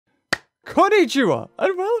Konnichiwa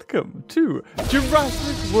and welcome to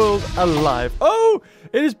Jurassic World Alive. Oh,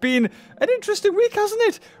 it has been an interesting week, hasn't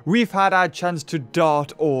it? We've had our chance to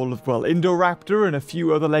dart all of, well, Indoraptor and a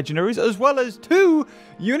few other legendaries, as well as 2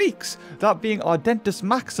 uniques, that being Ardentus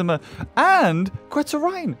Maxima and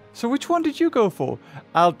Quetzalcoatl. So which one did you go for?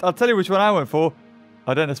 I'll tell you which one I went for.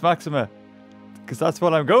 Ardentus Maxima, because that's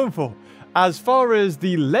what I'm going for. As far as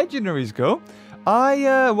the legendaries go,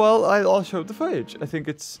 I'll show the footage. I think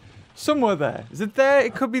it's somewhere there. Is it there?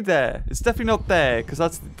 It could be there. It's definitely not there, because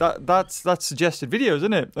that's suggested videos,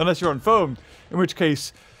 isn't it? Unless you're on phone, in which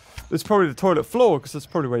case it's probably the toilet floor, because that's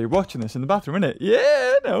probably where you're watching this, in the bathroom, isn't it?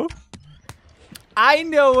 Yeah, no. I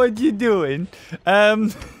know what you're doing.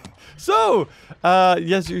 So,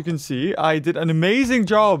 yes, you can see, I did an amazing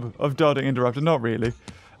job of dotting Indoraptor. Not really.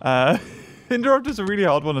 Indoraptor's a really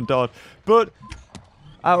hard one to dot, but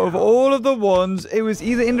out of all of the ones, it was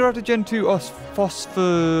either Indoraptor Gen 2 or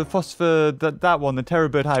Phosphor, that one, the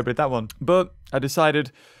Terrorbird hybrid, that one. But I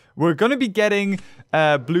decided we're going to be getting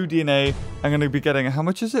blue DNA. I'm going to be getting, how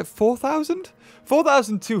much is it? 4,000?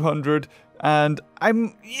 4,200. And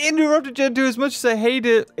I'm Indoraptor Gen 2, as much as I hate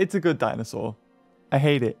it, it's a good dinosaur. I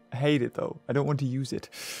hate it. I hate it, though. I don't want to use it.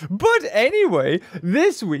 But anyway,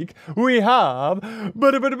 this week we have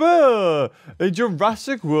a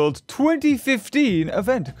Jurassic World 2015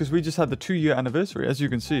 event, because we just had the 2-year anniversary, as you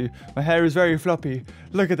can see. My hair is very floppy.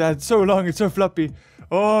 Look at that. It's so long. It's so floppy.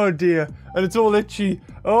 Oh, dear. And it's all itchy.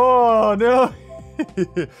 Oh, no.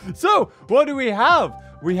 So, what do we have?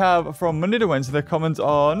 We have, from Monday to Wednesday, the comments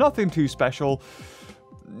are nothing too special.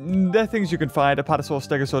 They're things you can find: Apatosaur,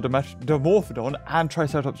 Stegosaur, Dimorphodon, and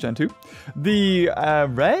Triceratops Gen 2. The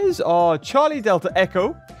rares are Charlie Delta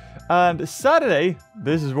Echo. And Saturday,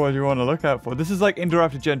 this is what you want to look out for. This is like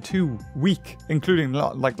Indoraptor Gen 2 week, including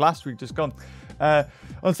like last week just gone.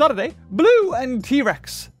 On Saturday, Blue and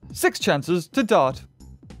T-Rex. 6 chances to dart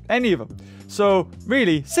any of them. So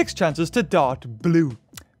really, 6 chances to dart Blue.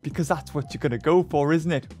 Because that's what you're going to go for,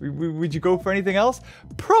 isn't it? Would you go for anything else?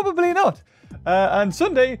 Probably not. And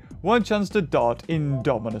Sunday, 1 chance to dart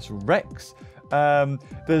Indominus Rex.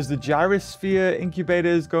 There's the Gyrosphere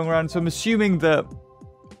incubators going around, so I'm assuming that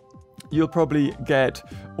you'll probably get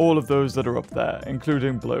all of those that are up there,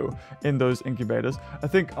 including Blue, in those incubators. I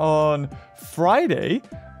think on Friday,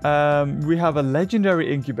 we have a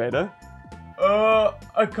legendary incubator.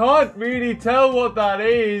 I can't really tell what that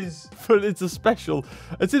is, but it's a special.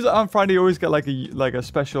 It seems like on Friday you always get like a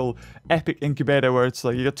special epic incubator where it's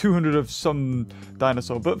like you get 200 of some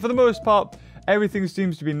dinosaur, but for the most part everything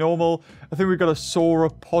seems to be normal. I think we've got a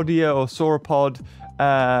sauropodia or sauropod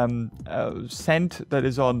scent that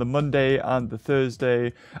is on the Monday and the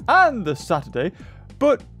Thursday and the Saturday,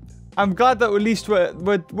 but I'm glad that at least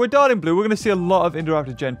we're darting Blue. We're going to see a lot of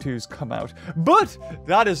Indoraptor Gen 2s come out. But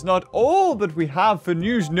that is not all that we have for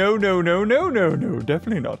news. No,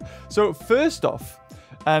 definitely not. So first off,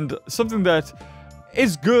 and something that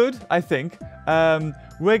is good, I think,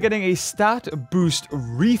 we're getting a stat boost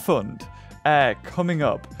refund coming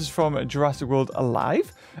up. This is from Jurassic World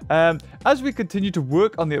Alive. As we continue to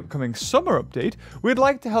work on the upcoming summer update, we'd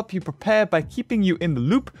like to help you prepare by keeping you in the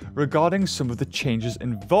loop regarding some of the changes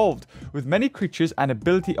involved, with many creatures and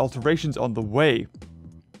ability alterations on the way.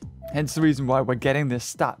 Hence the reason why we're getting this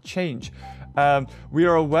stat change. We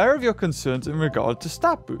are aware of your concerns in regard to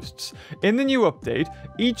stat boosts. In the new update,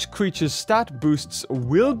 each creature's stat boosts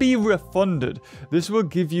will be refunded. This will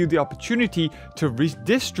give you the opportunity to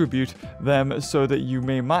redistribute them so that you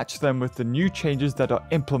may match them with the new changes that are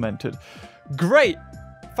implemented. Great!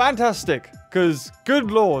 Fantastic! Because,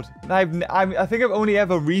 good lord, I think I've only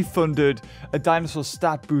ever refunded a dinosaur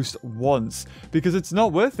stat boost once, because it's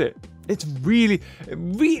not worth it. It really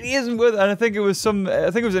isn't worth it. And I think it was an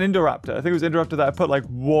Indoraptor. I think it was Indoraptor that I put like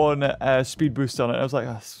 1 speed boost on it. I was like,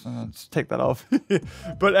 oh, just take that off.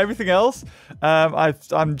 But everything else, I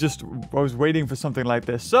was waiting for something like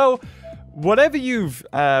this. So, whatever you've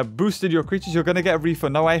boosted your creatures, you're going to get a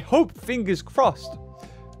refund. Now, I hope, fingers crossed,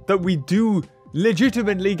 that we do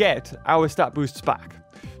legitimately get our stat boosts back.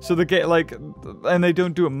 So they get and they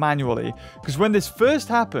don't do it manually. Because when this first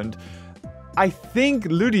happened, I think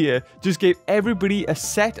Ludia just gave everybody a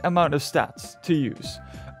set amount of stats to use.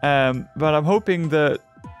 But I'm hoping that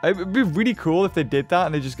it would be really cool if they did that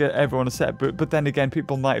and they just get everyone a set. But then again,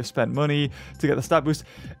 people might have spent money to get the stat boost.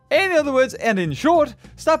 In other words, and in short,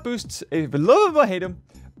 stat boosts, if you love them or hate them,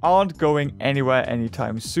 aren't going anywhere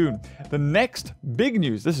anytime soon. The next big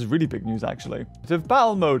news, this is really big news actually, the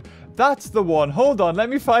battle mode. That's the one. Hold on, let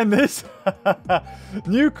me find this.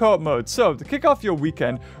 New co-op mode. So, to kick off your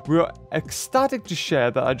weekend, we are ecstatic to share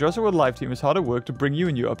that our Jurassic World live team is hard at work to bring you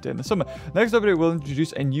a new update in the summer. Next update will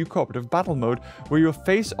introduce a new cooperative battle mode where you'll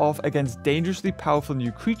face off against dangerously powerful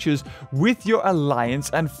new creatures with your alliance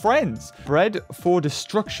and friends. Bred for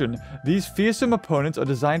destruction, these fearsome opponents are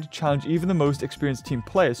designed to challenge even the most experienced team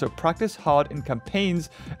players, so practice hard in campaigns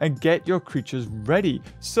and get your creatures ready.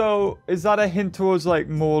 So, is that a hint towards like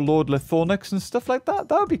more Lord Lithornyx and stuff like that?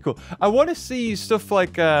 That would be cool. I want to see stuff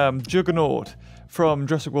like Juggernaut from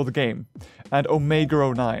Jurassic World the game and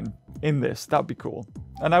Omega 09 in this. That'd be cool.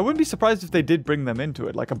 And I wouldn't be surprised if they did bring them into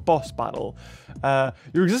it, like a boss battle.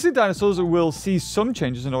 Your existing dinosaurs will see some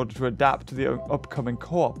changes in order to adapt to the upcoming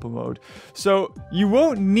co-op mode. So you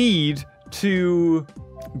won't need to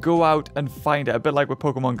go out and find it, a bit like with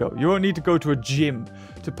Pokemon Go. You won't need to go to a gym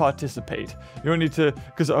to participate. You won't need to,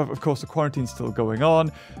 because of course the quarantine's still going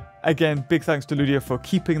on. Again, big thanks to Ludia for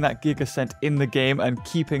keeping that Gigacent in the game and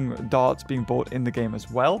keeping darts being bought in the game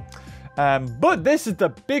as well. But this is the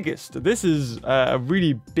biggest. This is a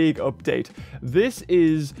really big update. This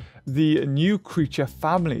is the new creature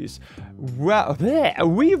families. Well,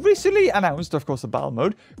 we recently announced, of course, the battle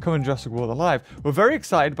mode coming Jurassic World Alive. We're very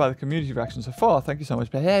excited by the community reaction so far. Thank you so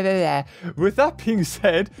much. With that being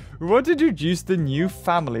said, we want to introduce the new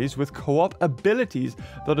families with co-op abilities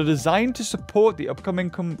that are designed to support the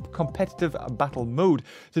upcoming competitive battle mode.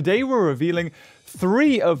 Today, we're revealing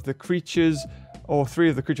three of the creature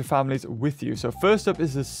families with you. So first up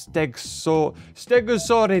is the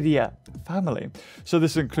Stegosauridae family. So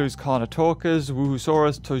this includes Carnotaurus,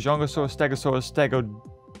 Wuhusaurus, Tojongosaurus, Stegosaurus,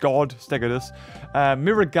 Stegodus,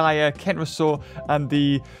 Miragaia, Kentrosaur, and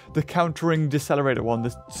the countering decelerator one, the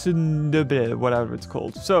Sundabe, whatever it's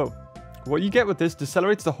called. So what you get with this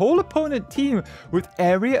decelerates the whole opponent team with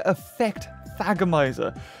area effect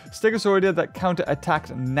Thagomizer. Stegosauridae that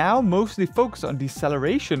counter-attacked now mostly focus on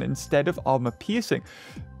deceleration instead of armor piercing.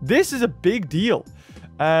 This is a big deal.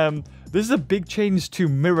 This is a big change to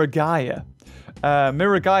Miragaia.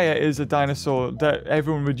 Miragaia is a dinosaur that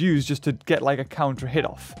everyone would use just to get like a counter hit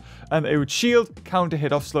off. And it would shield, counter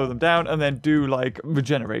hit off, slow them down, and then do like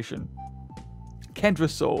regeneration.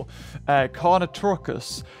 Kentrosaur,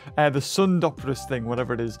 Carnotaurus, the Sundopterus thing,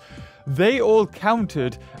 whatever it is. They all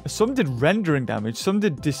countered. Some did rendering damage, some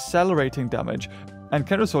did decelerating damage, and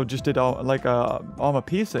Kentrosaur just did armor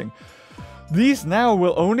piercing. These now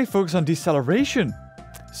will only focus on deceleration.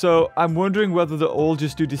 So I'm wondering whether they'll all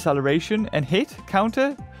just do deceleration and hit,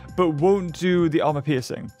 counter, but won't do the armor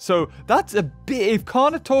piercing. So that's a bit, if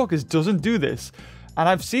Carnotaurus doesn't do this, and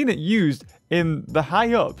I've seen it used in the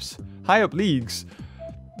high up leagues,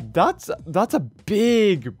 that's a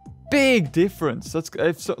big difference. That's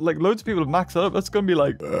if like loads of people have maxed that up. That's gonna be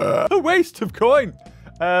like a waste of coin.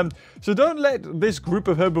 So don't let this group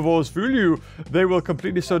of herbivores fool you. They will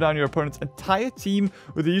completely slow down your opponent's entire team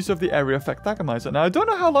with the use of the area effect Thagomizer. Now I don't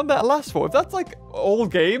know how long that lasts for. If that's like all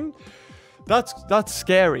game, that's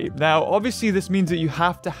scary. Now obviously this means that you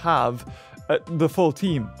have to have the full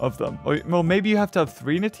team of them. Or, well, maybe you have to have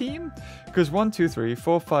 3 in a team, because 1, 2, 3,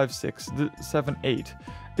 4, 5, 6, 7, 8.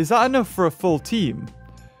 Is that enough for a full team?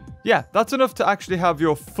 Yeah, that's enough to actually have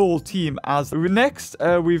your full team as... Next,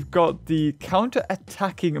 we've got the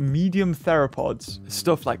counter-attacking medium theropods.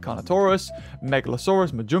 Stuff like Carnotaurus,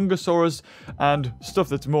 Megalosaurus, Majungasaurus, and stuff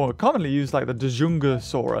that's more commonly used like the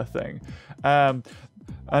Dejungasaura thing.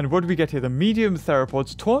 And what do we get here? The medium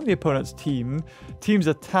theropods taunt the opponent's team's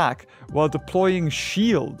attack while deploying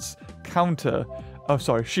shields.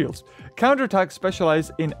 Shields. Counterattacks specialize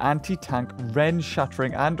in anti-tank, rend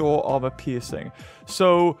shattering, and or armor piercing.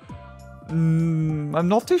 So, I'm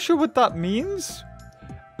not too sure what that means.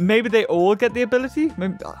 Maybe they all get the ability?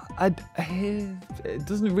 Maybe, it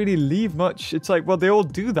doesn't really leave much. It's like, well, they all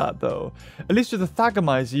do that, though. At least with the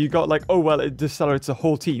Thagomizer, you got like, oh, well, it decelerates the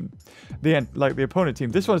whole team. Like the opponent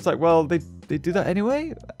team. This one's like, well, they do that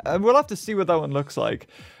anyway? We'll have to see what that one looks like.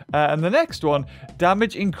 And the next one,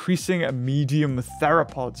 damage increasing medium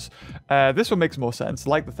theropods. This one makes more sense,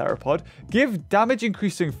 like the theropod. Give damage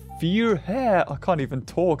increasing I can't even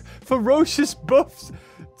talk. Ferocious buffs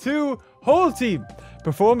to whole team.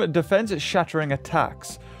 Perform defense shattering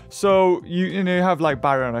attacks. So you have like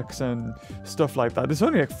Baryonyx and stuff like that. There's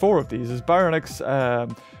only like 4 of these. There's Baryonyx,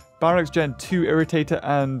 Baryonyx Gen 2 Irritator,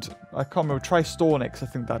 and I can't remember, Tristornix, I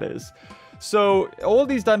think that is. So all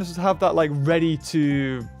these dinosaurs have that like ready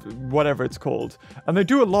to whatever it's called, and they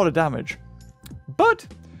do a lot of damage. But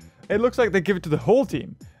it looks like they give it to the whole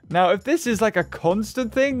team. Now, if this is like a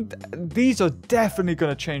constant thing, these are definitely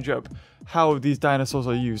going to change up how these dinosaurs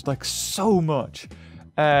are used, like so much.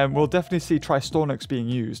 we'll definitely see Tristornix being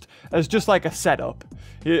used as just like a setup.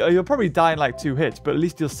 You'll probably die in like 2 hits, but at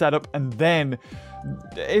least you'll set up, and then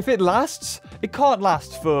if it lasts, it can't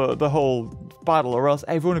last for the whole battle, or else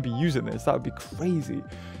everyone would be using this. That would be crazy.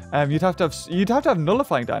 You'd have to have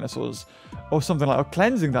nullifying dinosaurs or something like, or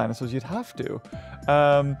cleansing dinosaurs. You'd have to,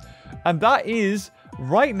 and that is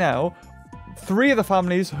right now 3 of the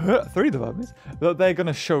families that they're going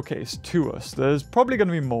to showcase to us. There's probably going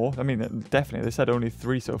to be more. I mean, definitely, they said only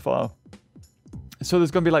 3 so far. So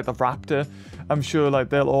there's going to be like the Raptor. I'm sure like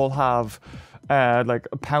they'll all have like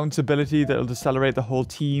a pounce ability that'll decelerate the whole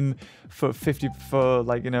team for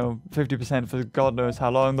 50% for God knows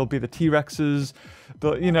how long. There'll be the T-Rexes.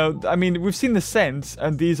 But, you know, I mean, we've seen the Scents,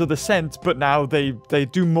 and these are the Scents, but now they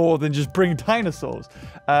do more than just bring dinosaurs.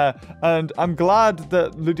 And I'm glad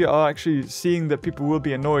that Ludia are actually seeing that people will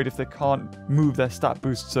be annoyed if they can't move their stat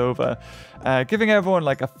boosts over. Giving everyone,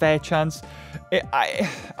 like, a fair chance.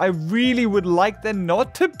 I really would like there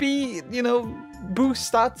not to be, you know,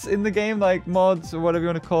 boost stats in the game, like mods or whatever you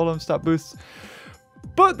want to call them, stat boosts.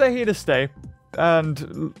 But they're here to stay, and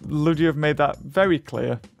Ludia have made that very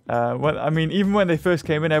clear. I mean, even when they first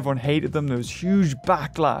came in, everyone hated them. There was huge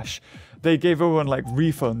backlash. They gave everyone like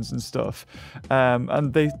refunds and stuff,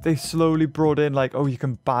 and they slowly brought in like, oh, you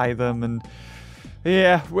can buy them, and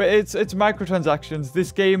yeah, it's microtransactions.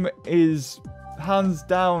 This game is hands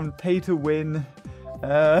down pay to win,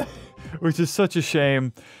 which is such a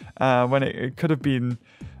shame. When it could have been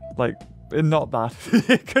like not that.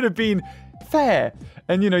 It could have been fair,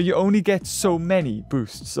 and you know, you only get so many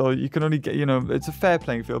boosts, so you can only get, you know, it's a fair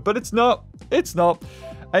playing field, but it's not. It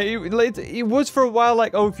was for a while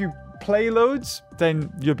like, oh, if you play loads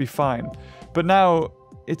then you'll be fine, but now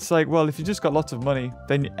it's like, well, if you just got lots of money,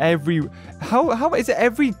 then how is it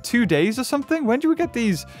every 2 days or something? When do we get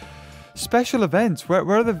these special events? Where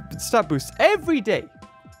are the stat boosts? Every day.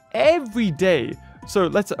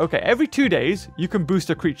 So okay, every 2 days you can boost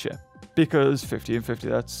a creature, because 50 and 50,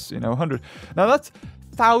 that's, you know, 100. Now that's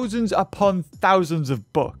thousands upon thousands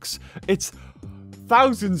of bucks. It's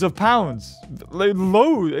thousands of pounds,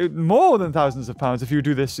 more than thousands of pounds if you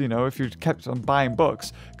do this, you know, if you kept on buying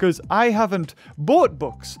books. Because I haven't bought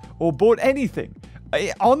books or bought anything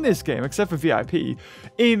on this game except for VIP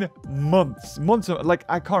in months. Like,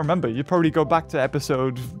 I can't remember. You'd probably go back to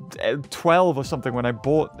episode 12 or something when I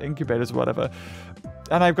bought incubators or whatever.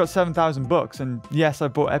 And I've got 7,000 books, and yes, I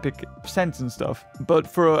bought epic cents and stuff. But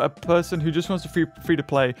for a person who just wants to free to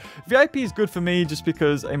play, VIP is good for me just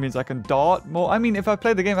because it means I can dart more. I mean, if I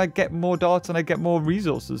play the game, I get more darts and I get more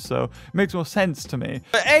resources, so it makes more sense to me.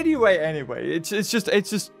 But anyway, it's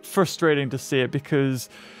just frustrating to see it, because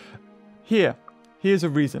here's a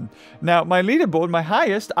reason. Now, my leaderboard, my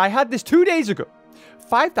highest, I had this 2 days ago,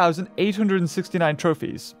 5,869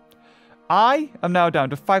 trophies. I am now down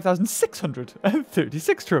to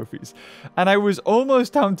 5,636 trophies. And I was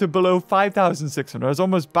almost down to below 5,600. I was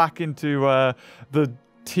almost back into the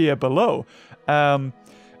tier below. And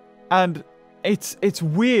it's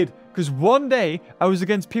weird, because one day I was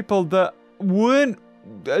against people that weren't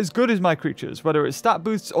as good as my creatures, whether it's stat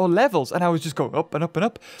boosts or levels, and I was just going up and up and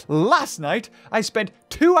up. Last night, I spent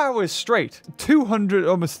 2 hours straight, 200,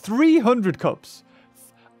 almost 300 cups.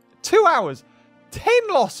 2 hours. 10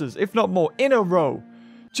 losses, if not more, in a row.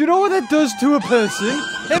 Do you know what that does to a person?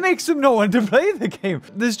 It makes them not want to play the game.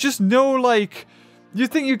 There's just no, like... You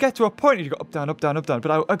think you get to a point and you go up, down, up, down, up, down.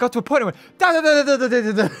 But I got to a point and I went... Da, da, da, da, da, da,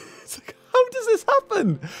 da, da. It's like, how does this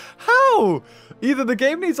happen? How? Either the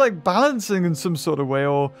game needs, like, balancing in some sort of way,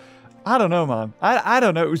 or... I don't know, man. I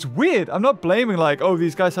don't know. It was weird. I'm not blaming, like, oh,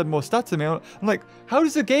 these guys had more stats than me. I'm like, how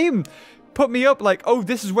does the game... put me up like, oh,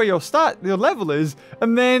 this is where your level is,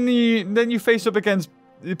 and then you face up against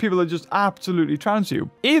people that just absolutely trounce you.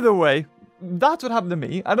 Either way, that's what happened to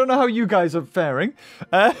me. I don't know how you guys are faring.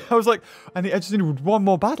 I was like, I just need one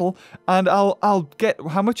more battle, and I'll get,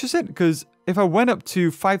 how much is it? Because if I went up to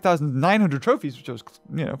 5,900 trophies, which I was,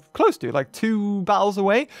 you know, close to, like 2 battles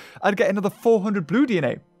away, I'd get another 400 blue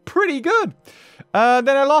DNA. Pretty good. Then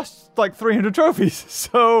I lost like 300 trophies.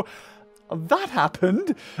 So that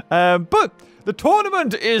happened, but the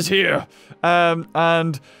tournament is here,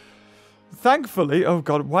 and thankfully, oh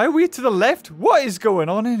god, why are we to the left? What is going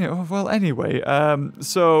on in it? Oh, well, anyway,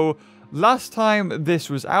 so last time this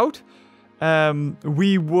was out,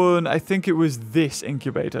 we won, I think it was this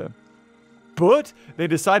incubator, but they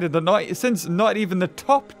decided that since not even the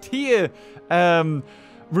top tier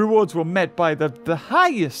rewards were met by the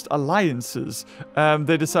highest alliances,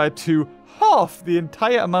 they decided to half the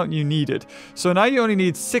entire amount you needed. So now you only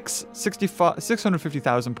need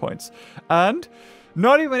 650,000 points. And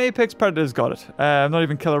Not even apex predators got it. Not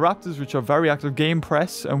even killer raptors, which are very active game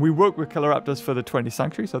press. And we work with killer raptors for the 20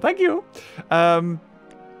 sanctuary. So thank you. But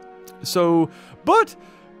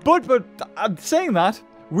saying that,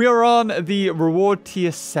 we are on the reward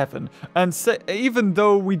tier 7. And even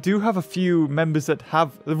though we do have a few members that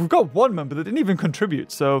we've got one member that didn't even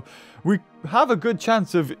contribute. So we have a good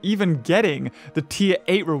chance of even getting the tier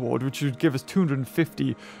 8 reward, which would give us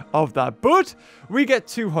 250 of that. But we get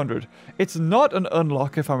 200. It's not an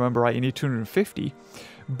unlock, if I remember right. You need 250.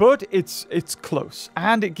 But it's close.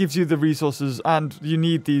 And it gives you the resources. And you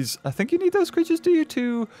need these. I think you need those creatures, do you,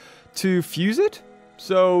 to fuse it?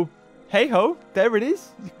 So, hey ho, there it is.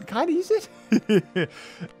 You can kind of use it.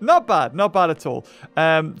 Not bad at all.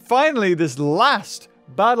 Finally, this last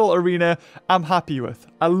battle arena, I'm happy with.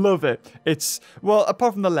 I love it. It's, well,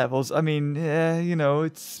 apart from the levels, I mean, you know,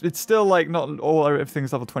 it's still like not all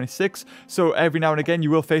everything's level 26. So every now and again, you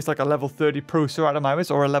will face like a level 30 Pro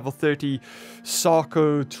Ceratomimus or a level 30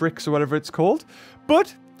 Sarco Trix or whatever it's called.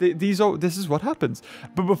 But this is what happens.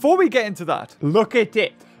 But before we get into that, look at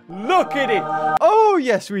it. Look at it. Oh,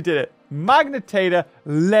 yes, we did it. Magnetator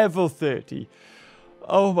level 30.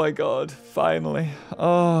 Oh my god, finally.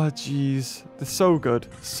 Oh, jeez. It's so good.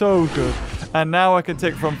 So good. And now I can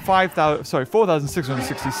take from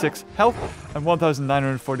 4,666 health and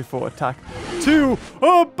 1,944 attack to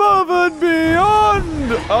above and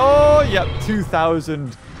beyond. Oh, yep,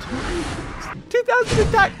 2,000. 2,000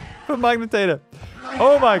 attack for Magnetator.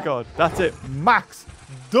 Oh my god, that's it. Max.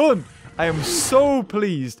 Done. I am so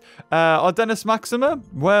pleased. Ardennis Maxima,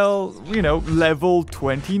 well, you know, level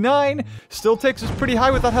 29. Still takes us pretty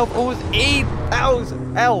high with that health. Almost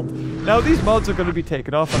 8,000 health. Now, these mods are going to be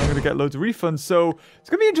taken off, and I'm going to get loads of refunds. So,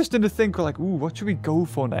 it's going to be interesting to think, like, ooh, what should we go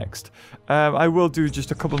for next? I will do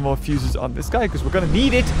just a couple more fuses on this guy, because we're going to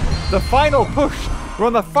need it. The final push. We're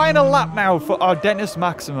on the final lap now for Ardennis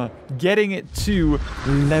Maxima. Getting it to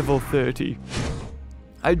level 30.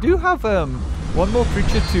 I do have one more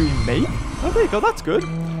creature to make. Oh, there you go. That's good.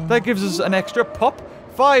 That gives us an extra pop.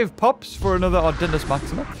 5 pops for another Ardennis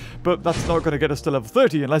Maxima. But that's not going to get us to level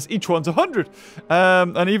 30 unless each one's 100.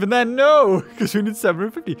 And even then, no, because we need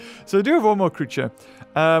 750. So I do have one more creature.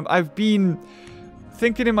 I've been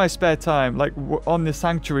thinking in my spare time, like on the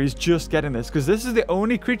sanctuaries, just getting this, because this is the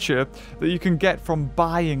only creature that you can get from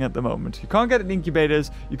buying at the moment. You can't get it in incubators,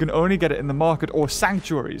 you can only get it in the market or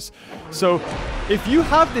sanctuaries. So if you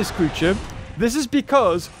have this creature, this is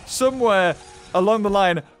because somewhere along the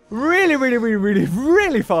line,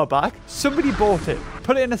 really far back, somebody bought it,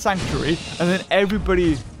 put it in a sanctuary, and then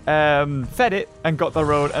everybody fed it and got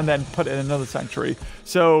their own, and then put it in another sanctuary.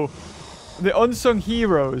 So the unsung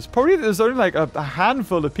heroes, probably there's only like a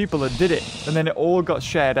handful of people that did it, and then it all got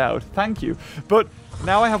shared out. Thank you. But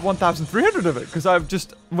now I have 1,300 of it, because I've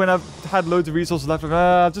just, when I've had loads of resources left,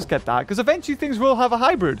 I'll just get that, because eventually things will have a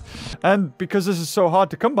hybrid. And because this is so hard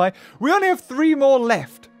to come by, we only have 3 more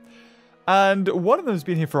left. And one of them has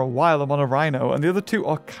been here for a while. I'm on a rhino, and the other 2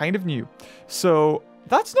 are kind of new. So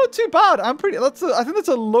that's not too bad. I think that's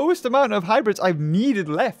the lowest amount of hybrids I've needed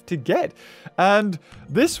left to get. And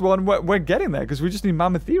this one, we're getting there, because we just need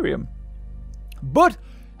Mammotherium. But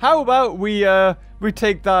how about we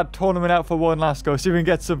take that tournament out for one last go, see if we can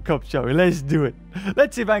get some cups, shall we? Let's do it.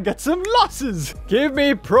 Let's see if I can get some losses. Give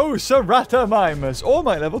me Pro Ceratomimus or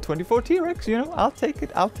my level 24 T-Rex, you know, I'll take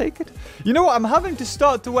it, I'll take it. You know what, I'm having to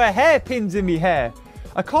start to wear hairpins in my hair.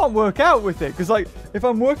 I can't work out with it, because like, if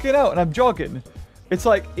I'm working out and I'm jogging, it's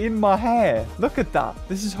like in my hair. Look at that.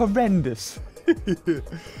 This is horrendous.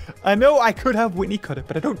 I know I could have Whitney cut it,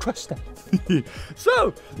 but I don't trust her.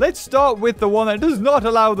 So, let's start with the one that does not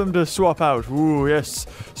allow them to swap out. Ooh, yes.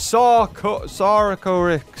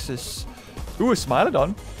 Sarcorixis. Ooh, a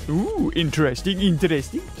Smilodon. Ooh, interesting.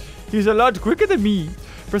 He's a lot quicker than me.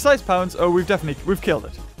 Precise pounds. Oh, we've killed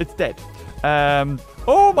it. It's dead.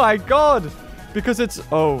 Oh my god. Because it's,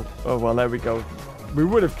 oh, well, there we go. We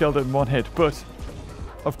would have killed it in one hit, but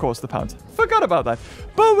of course, the pounds. Forgot about that.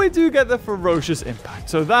 But we do get the ferocious impact.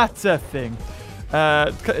 So that's a thing.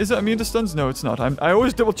 Is it immune to stuns? No, it's not. I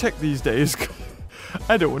always double check these days.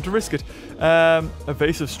 I don't want to risk it.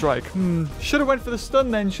 Evasive strike. Should have went for the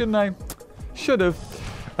stun then, shouldn't I? Should have.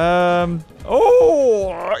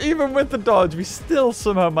 Oh, even with the dodge, we still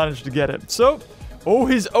somehow managed to get it. So, oh,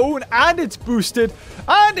 his own, and it's boosted.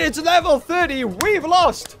 And it's level 30. We've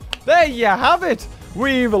lost. There you have it.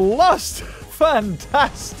 We've lost.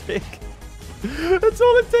 Fantastic. That's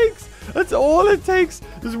all it takes. That's all it takes.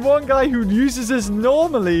 There's one guy who uses this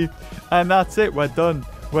normally, and that's it. We're done.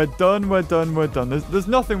 We're done. There's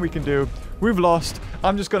nothing we can do. We've lost.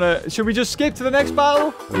 I'm just gonna... Should we just skip to the next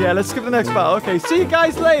battle? Yeah, let's skip the next battle. Okay, see you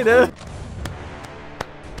guys later.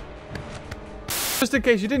 Just in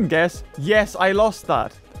case you didn't guess, yes, I lost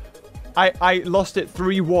that. I lost it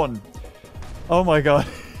 3-1. Oh my god.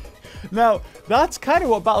 Now, that's kind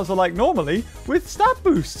of what battles are like normally with stat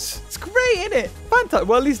boosts. It's great, isn't it? Fantastic.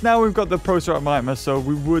 Well, at least now we've got the Proceratomimus, so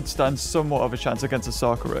we would stand somewhat of a chance against the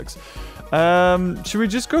Sarcorex. Should we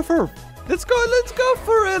just go for... Let's go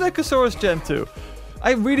for Elycosaurus Gen 2.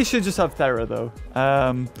 I really should just have Thera, though.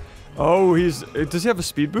 Oh, does he have a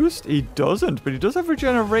speed boost? He doesn't, but he does have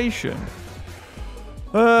regeneration.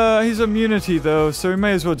 He's immunity, though, so we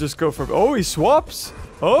may as well just go for... Oh, he swaps!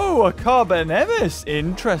 Oh, a Carbonemys.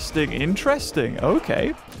 Interesting.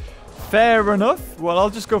 Okay. Fair enough. Well,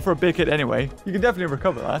 I'll just go for a big hit anyway. You can definitely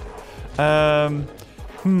recover that.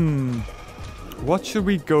 What should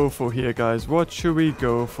we go for here, guys? What should we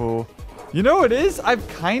go for? You know what it is? I've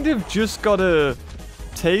kind of just got to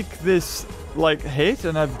take this, like, hit,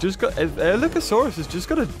 and I've just got... Elycosaurus has just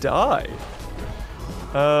got to die.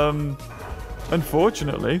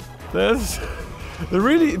 Unfortunately. There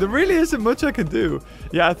really isn't much I can do.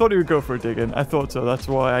 Yeah, I thought he would go for a dig in. I thought so. That's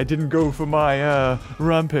why I didn't go for my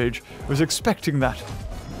rampage. I was expecting that.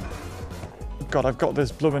 God, I've got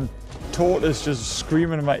this blooming tortoise just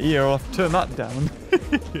screaming in my ear. I'll have to turn that down.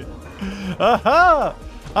 Aha!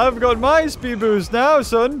 I've got my speed boost now,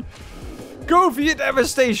 son. Go for your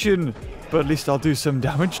devastation. But at least I'll do some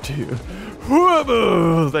damage to you.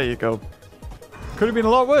 Whoa! There you go. Could have been a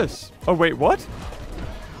lot worse. Oh, wait, what?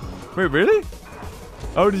 Wait, really?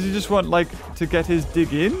 Oh, does he just want, like, to get his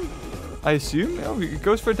dig in? I assume? Oh, he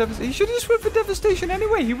goes for a devastation. He should have just went for devastation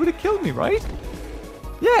anyway. He would have killed me, right?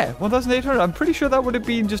 Yeah, 1,800. I'm pretty sure that would have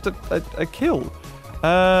been just a kill.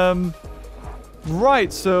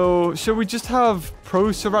 Right, so shall we just have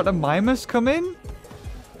Proceratomimus come in?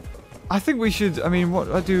 I think we should. I mean,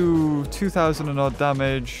 what? I do 2,000 and odd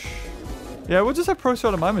damage. Yeah, we'll just have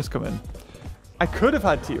Proceratomimus come in. I could have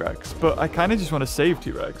had T-Rex, but I kind of just want to save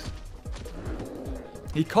T-Rex.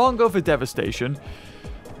 He can't go for devastation.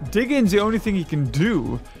 Dig-in's the only thing he can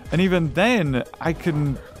do, and even then, I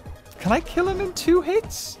can... Can I kill him in 2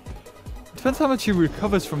 hits? Depends how much he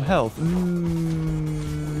recovers from health.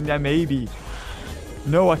 Yeah, maybe.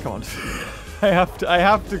 No, I can't. I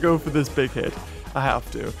have to go for this big hit. I have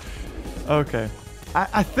to. Okay.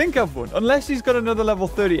 I think I've won. Unless he's got another level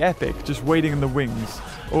 30 epic just waiting in the wings.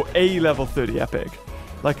 Or a level 30 epic.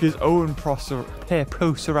 Like his own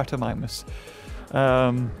Proceratomimus.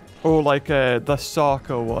 Or like the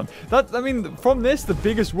Sarco one. I mean, from this, the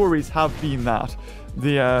biggest worries have been that.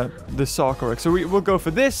 The Sarcorex. So we'll go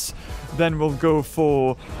for this. Then we'll go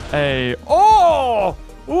for a... Oh!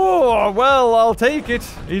 Oh, well, I'll take it.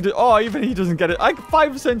 Even he doesn't get it.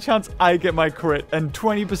 5% chance I get my crit. And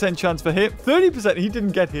 20% chance for him. 30% he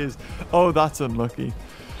didn't get his. Oh, that's unlucky.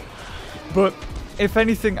 But... If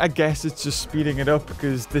anything, I guess it's just speeding it up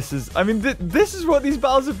because this is... I mean, this is what these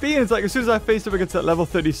battles have been. It's like, as soon as I faced up against that level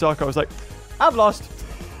 30 Sarko, I was like, I've lost.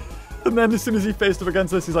 And then as soon as he faced up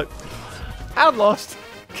against this, he's like, I've lost.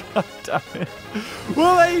 God damn it.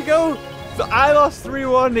 Well, there you go. So I lost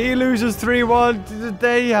 3-1. He loses 3-1.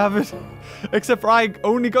 There you have it. Except for I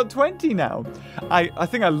only got 20 now. I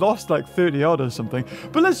think I lost like 30 odd or something.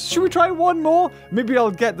 But should we try one more? Maybe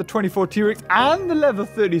I'll get the 24 T-Rex and the level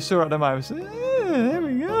 30 Ceratomimus. There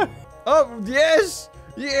we go. Oh, yes.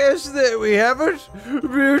 Yes, there we have it.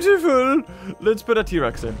 Beautiful. Let's put a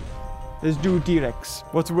T-Rex in. Let's do T-Rex.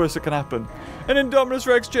 What's the worst that can happen? An Indominus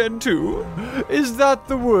Rex Gen 2? Is that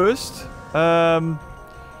the worst? I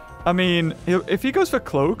mean, if he goes for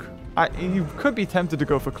Cloak... you could be tempted to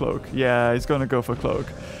go for Cloak. Yeah, he's going to go for Cloak.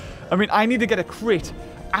 I mean, I need to get a crit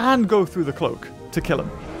and go through the Cloak to kill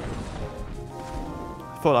him.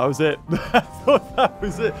 I thought that was it. I thought that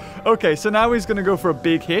was it. Okay, so now he's going to go for a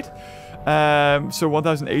big hit. So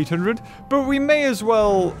 1,800. But we may as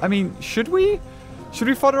well... I mean, should we? Should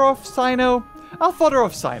we fodder off Cyno? I'll fodder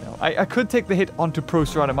off Cyno. I could take the hit onto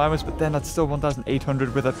Proceratomimus, but then that's still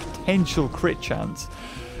 1,800 with a potential crit chance.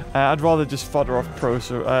 I'd rather just fodder off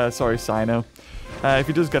Cyno. If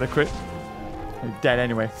he does get a crit, he's dead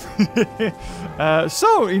anyway.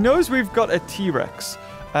 So, he knows we've got a T-Rex.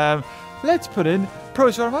 Let's put in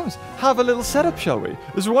Proceratomimus. Have a little setup, shall we?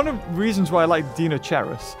 There's one of the reasons why I like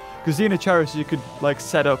Dinocharis. Because Dinocharis you could, like,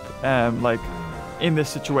 set up, like, in this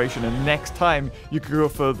situation. And next time, you could go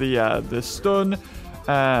for the stun,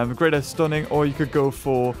 greater stunning, or you could go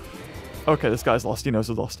for... Okay, this guy's lost. He knows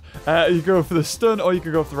he's lost. You go for the stun, or you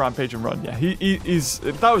could go for the rampage and run. Yeah, he's...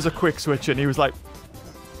 That was a quick switch, and he was like...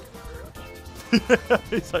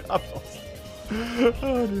 he's like, I'm lost.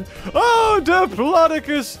 Oh, dear. Oh,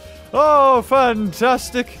 Diplodocus! Oh,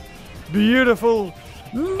 fantastic! Beautiful!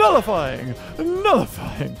 Nullifying!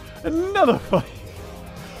 Nullifying! Nullifying!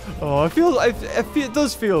 Oh, it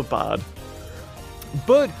does feel bad.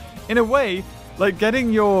 But in a way, like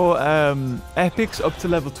getting your epics up to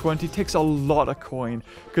level 20 takes a lot of coin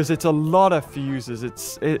because it's a lot of fuses.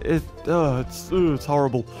 It's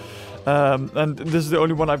horrible. And this is the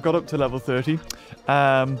only one I've got up to level 30.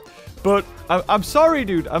 But I'm sorry,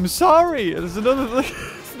 dude. I'm sorry. There's another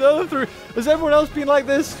 3. Has everyone else been like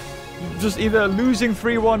this? Just either losing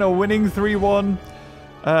 3-1 or winning 3-1.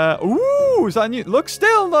 Ooh, is that new? Look,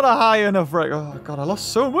 still not a high enough rank. Oh god, I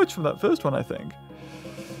lost so much from that first one, I think.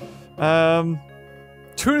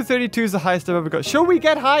 232 is the highest I've ever got. Shall we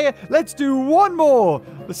get higher? Let's do one more.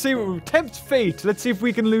 Let's see what tempt fate. Let's see if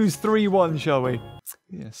we can lose 3-1, shall we?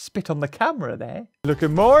 Yeah, spit on the camera there.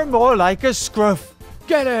 Looking more and more like a scruff.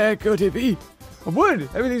 Get a haircut, Ippy. I would.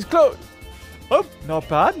 Everything's closed. Oh, not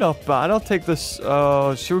bad, not bad. I'll take this.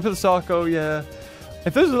 Should we put the Sarco? Yeah.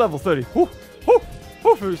 If this is level 30. If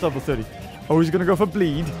it was level 30. Oh, he's going to go for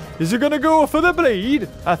bleed. Is he going to go for the bleed?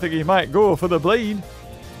 I think he might go for the bleed.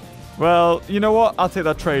 Well, you know what? I'll take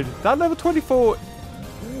that trade. That level 24...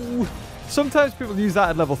 Ooh, sometimes people use that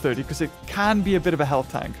at level 30 because it can be a bit of a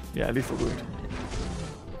health tank. Yeah, lethal wound.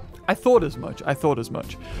 I thought as much.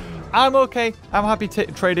 I'm okay. I'm happy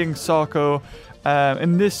trading Sarco.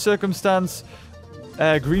 In this circumstance,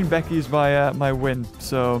 Green Becky's my win.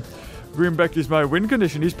 So, Green Becky's my win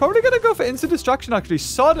condition. He's probably going to go for instant destruction, actually.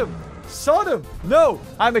 Sodom. No,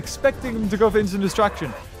 I'm expecting him to go for instant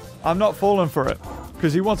destruction. I'm not falling for it.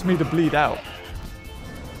 Because he wants me to bleed out.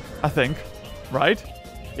 I think. Right?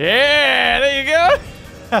 Yeah, there you go.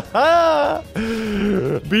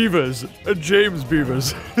 Beavers. James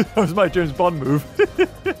Beavers. That was my James Bond move.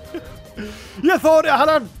 You thought it had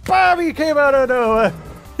a Barbie came out of nowhere.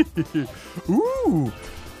 Ooh.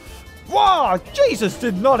 Wow, Jesus,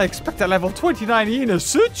 did not expect a level 29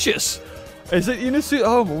 Inosuchus. Is it Inosuchus?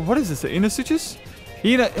 Oh, what is this? Inosuchus?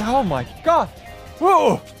 Oh my god.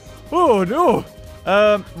 Whoa. Oh no.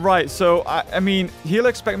 Right, so, I mean, he'll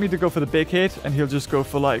expect me to go for the big hit, and he'll just go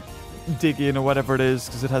for, like, dig in or whatever it is,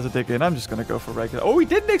 because it has a dig in. I'm just going to go for regular. Oh, he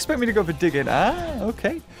didn't expect me to go for dig in. Ah,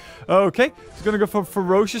 okay. Okay, he's going to go for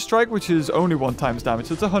ferocious strike, which is only 1 times damage,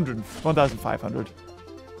 so it's 1,500.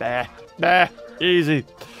 Bah, easy.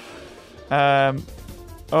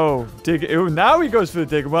 Oh, dig. Oh, now he goes for the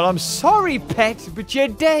dig. Well, I'm sorry, pet, but you're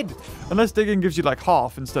dead. Unless digging gives you, like,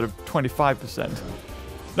 half instead of 25%.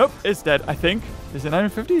 Nope, it's dead, I think. Is it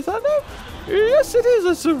 950? Is that now? Yes, it is.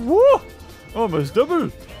 It's a whoa, almost double.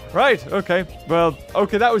 Right, okay. Well,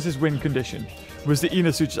 okay, that was his win condition. Was the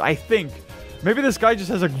Inosuchus, I think. Maybe this guy just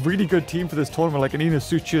has a really good team for this tournament, like an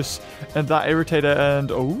Inosuchus and that Irritator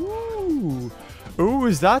and... Oh,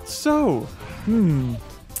 is that so?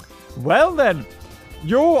 Well then,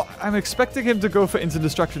 I'm expecting him to go for instant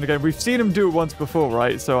destruction again. We've seen him do it once before,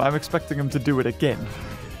 right? So I'm expecting him to do it again.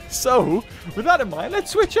 So, with that in mind,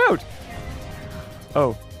 let's switch out.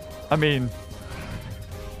 Oh, I mean...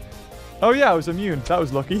 Oh yeah, I was immune. That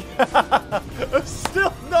was lucky. I'm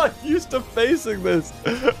still not used to facing this.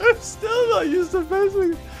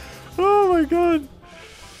 Oh my god.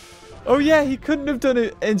 Oh yeah, he couldn't have done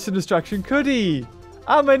it instant destruction, could he?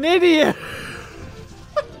 I'm an idiot.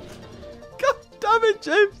 God damn it,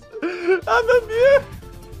 James. I'm immune.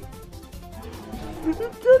 He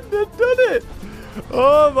couldn't have done it.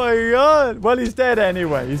 Oh my god. Well, he's dead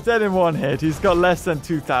anyway. He's dead in 1 hit. He's got less than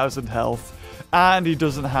 2,000 health. And he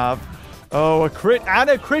doesn't have... Oh, a crit and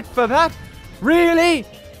a crit for that? Really?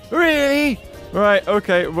 Really? Right,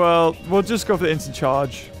 okay. Well, we'll just go for the instant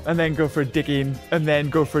charge. And then go for a dig in. And then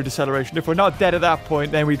go for a deceleration. If we're not dead at that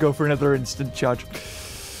point, then we go for another instant charge.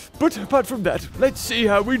 But apart from that, let's see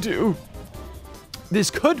how we do.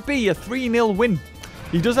 This could be a 3-0 win.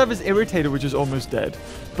 He does have his Irritator, which is almost dead.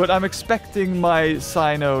 But I'm expecting my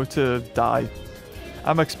Sino to die.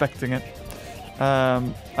 I'm expecting it.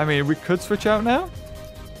 I mean, we could switch out now.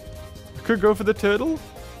 We could go for the turtle.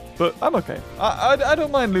 But I'm okay. I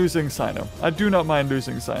don't mind losing Sino. I do not mind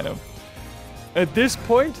losing Sino. At this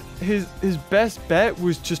point, his best bet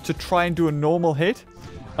was just to try and do a normal hit.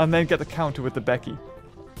 And then get the counter with the Becky.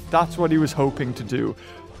 That's what he was hoping to do.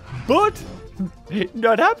 But,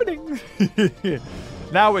 not happening.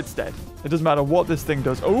 Now it's dead. It doesn't matter what this thing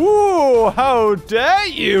does. Oh, how dare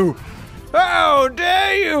you! How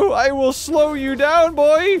dare you! I will slow you down,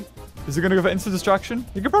 boy! Is it going to go for instant destruction?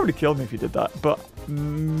 You could probably kill me if you did that, but...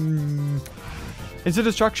 instant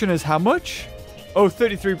destruction is how much? Oh,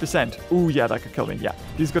 33%. Oh, yeah, that could kill me. Yeah,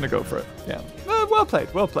 he's going to go for it. Yeah. Well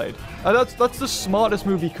played, well played. That's the smartest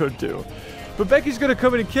move he could do. But Becky's going to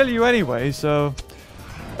come in and kill you anyway, so...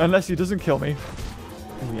 Unless he doesn't kill me.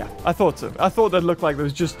 Oh, yeah, I thought so. I thought that looked like it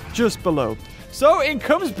was just below. So in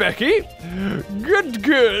comes Becky. Good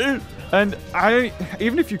girl. And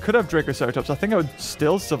even if you could have Dracoceratops, I think I would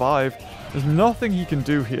still survive. There's nothing he can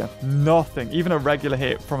do here. Nothing. Even a regular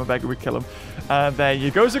hit from a beggar would kill him. And there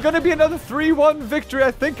you go. So going to be another 3-1 victory,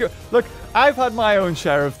 I think. Look, I've had my own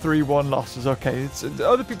share of 3-1 losses. Okay,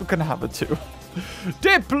 other people can have it too.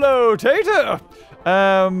 Diplotator.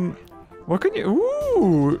 What can you...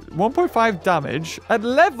 Ooh, 1.5 damage at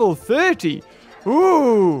level 30.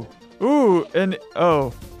 Ooh. Ooh, and...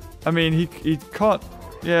 Oh. I mean, he can't...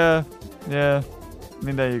 Yeah. I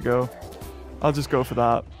mean, there you go. I'll just go for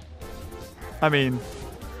that. I mean,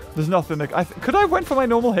 there's nothing that... could I have went for my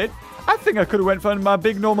normal hit? I think I could have went for my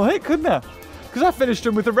big normal hit, couldn't I? Because I finished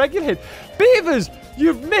him with a regular hit. Beavers,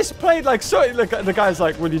 you've misplayed like so... Look, the guy's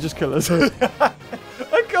like, will you just kill us? I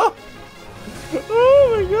can't...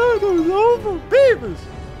 Oh my god, that was awful. Beavers!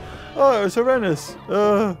 Oh, it was horrendous.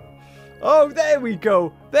 Oh, there we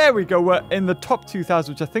go. There we go. We're in the top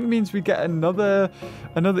 2,000, which I think means we get another,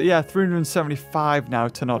 yeah, 375 now,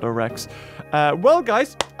 Tornado Rex. Well,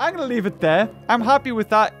 guys, I'm going to leave it there. I'm happy with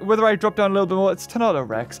that. Whether I drop down a little bit more, it's Tornado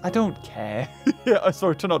Rex. I don't care. Yeah,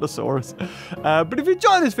 sorry, Tornadosaurus. But if you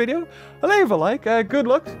enjoyed this video, leave a like. Good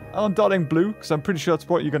luck on dotting blue, because I'm pretty sure that's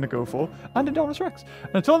what you're going to go for. And Indominus Rex.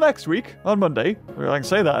 And until next week, on Monday, I can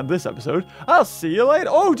say that in this episode, I'll see you later.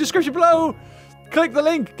 Oh, description below. Click the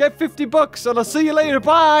link, get $50, and I'll see you later.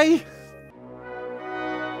 Bye!